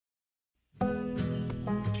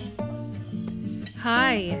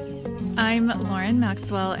Hi, I'm Lauren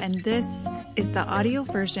Maxwell, and this is the audio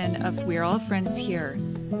version of We're All Friends Here,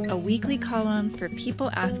 a weekly column for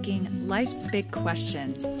people asking life's big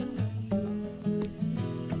questions.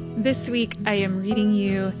 This week, I am reading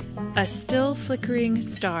you A Still-Flickering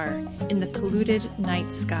Star in the Polluted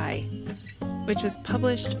Night Sky, which was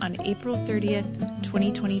published on April 30th,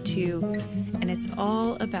 2022, and it's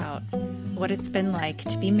all about what it's been like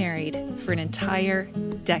to be married for an entire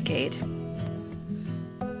decade.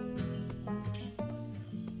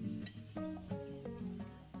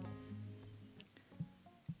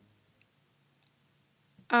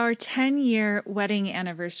 Our 10-year wedding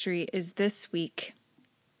anniversary is this week.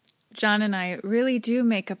 John and I really do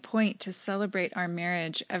make a point to celebrate our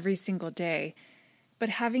marriage every single day, but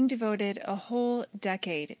having devoted a whole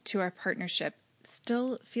decade to our partnership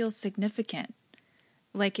still feels significant,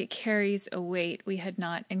 like it carries a weight we had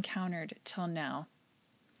not encountered till now.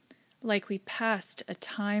 Like we passed a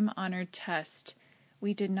time-honored test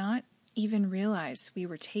we did not even realize we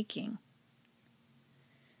were taking.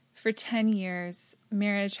 For 10 years,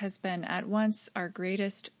 marriage has been at once our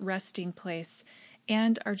greatest resting place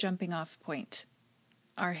and our jumping-off point,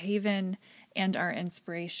 our haven and our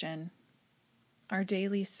inspiration, our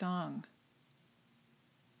daily song.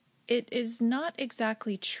 It is not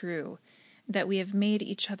exactly true that we have made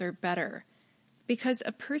each other better, because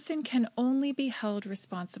a person can only be held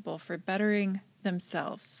responsible for bettering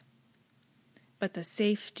themselves. But the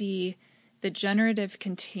safety, the generative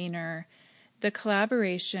container, the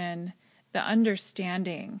collaboration, the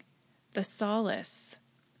understanding, the solace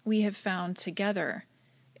we have found together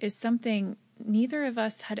is something neither of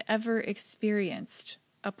us had ever experienced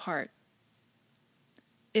apart.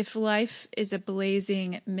 If life is a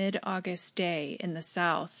blazing mid-August day in the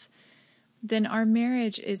South, then our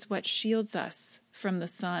marriage is what shields us from the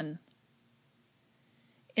sun.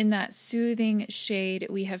 In that soothing shade,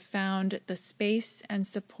 we have found the space and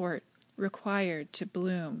support required to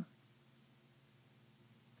bloom.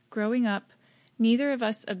 Growing up, neither of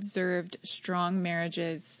us observed strong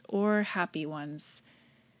marriages or happy ones.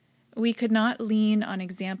 We could not lean on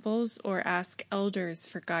examples or ask elders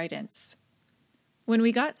for guidance. When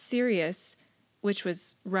we got serious, which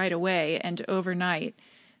was right away and overnight,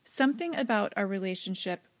 something about our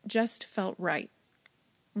relationship just felt right,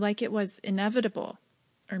 like it was inevitable,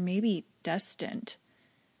 or maybe destined.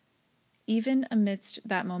 Even amidst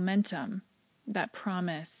that momentum, that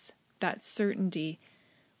promise, that certainty,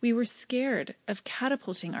 we were scared of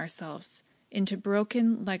catapulting ourselves into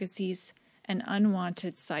broken legacies and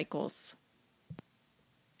unwanted cycles.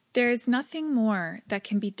 There is nothing more that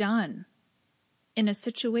can be done in a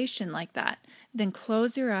situation like that than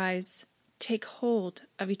close your eyes, take hold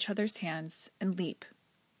of each other's hands, and leap.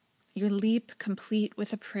 Your leap complete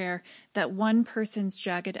with a prayer that one person's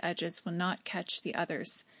jagged edges will not catch the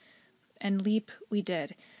others. And leap we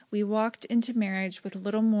did. We walked into marriage with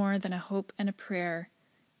little more than a hope and a prayer.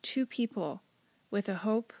 Two people with a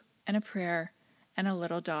hope and a prayer and a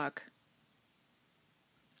little dog.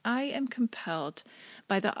 I am compelled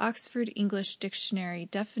by the Oxford English Dictionary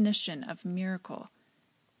definition of miracle.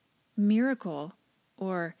 Miracle,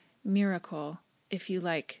 or miracle, if you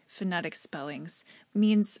like phonetic spellings,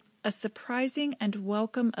 means a surprising and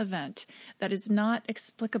welcome event that is not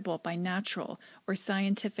explicable by natural or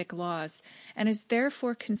scientific laws and is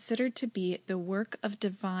therefore considered to be the work of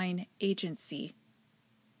divine agency.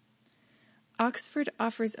 Oxford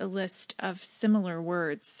offers a list of similar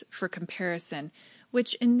words for comparison,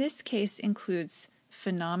 which in this case includes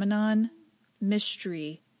phenomenon,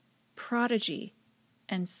 mystery, prodigy,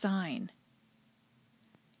 and sign.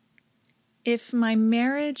 If my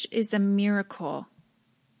marriage is a miracle,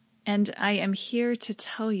 and I am here to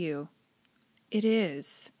tell you it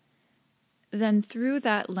is, then through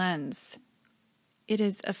that lens, it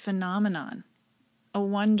is a phenomenon, a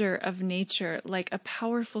wonder of nature like a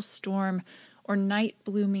powerful storm or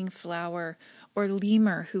night-blooming flower, or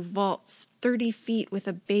lemur who vaults 30 feet with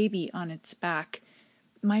a baby on its back.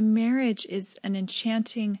 My marriage is an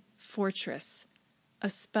enchanting fortress, a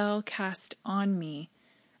spell cast on me,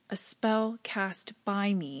 a spell cast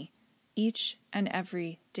by me each and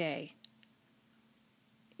every day.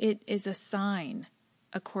 It is a sign,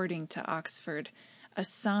 according to Oxford, a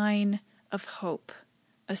sign of hope,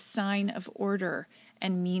 a sign of order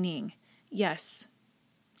and meaning. Yes,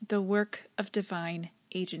 the work of divine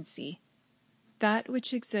agency, that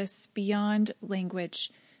which exists beyond language,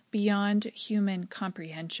 beyond human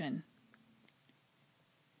comprehension.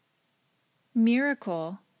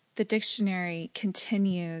 Miracle, the dictionary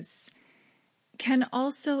continues, can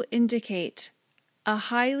also indicate a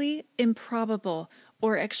highly improbable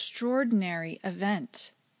or extraordinary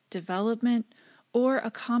event, development, or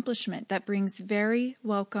accomplishment that brings very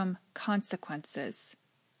welcome consequences.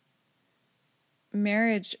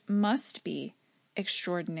 Marriage must be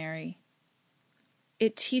extraordinary.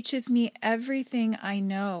 It teaches me everything I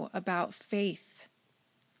know about faith.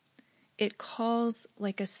 It calls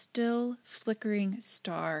like a still flickering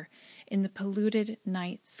star in the polluted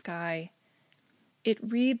night sky. It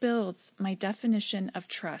rebuilds my definition of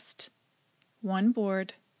trust, one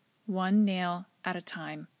board, one nail at a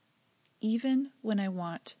time, even when I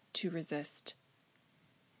want to resist.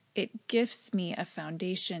 It gifts me a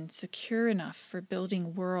foundation secure enough for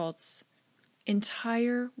building worlds,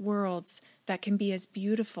 entire worlds that can be as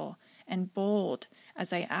beautiful and bold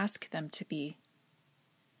as I ask them to be.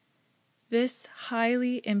 This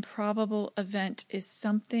highly improbable event is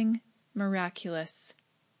something miraculous,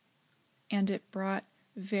 and it brought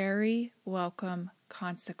very welcome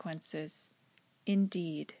consequences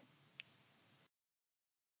indeed.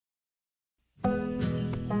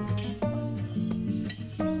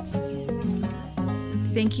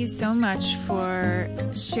 Thank you so much for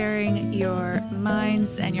sharing your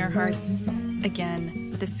minds and your hearts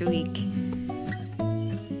again this week.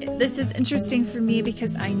 This is interesting for me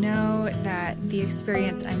because I know that the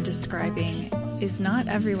experience I'm describing is not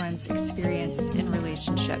everyone's experience in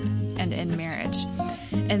relationship and in marriage.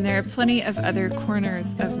 And there are plenty of other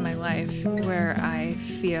corners of my life where I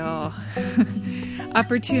feel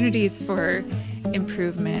opportunities for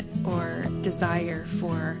improvement or desire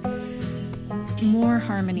for more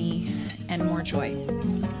harmony and more joy.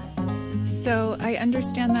 So I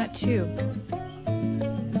understand that too.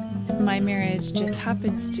 My marriage just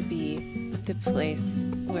happens to be the place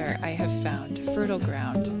where I have found fertile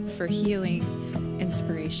ground for healing,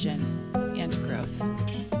 inspiration, and growth.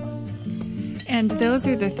 And those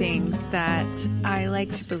are the things that I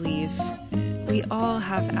like to believe we all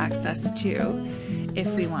have access to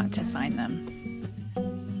if we want to find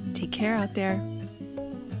them. Take care out there.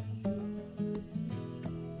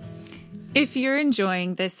 If you're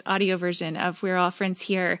enjoying this audio version of We're All Friends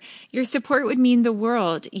Here, your support would mean the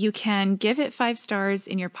world. You can give it 5 stars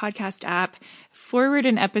in your podcast app, forward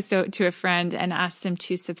an episode to a friend and ask them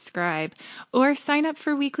to subscribe, or sign up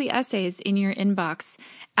for weekly essays in your inbox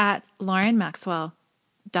at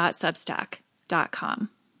laurenmaxwell.substack.com.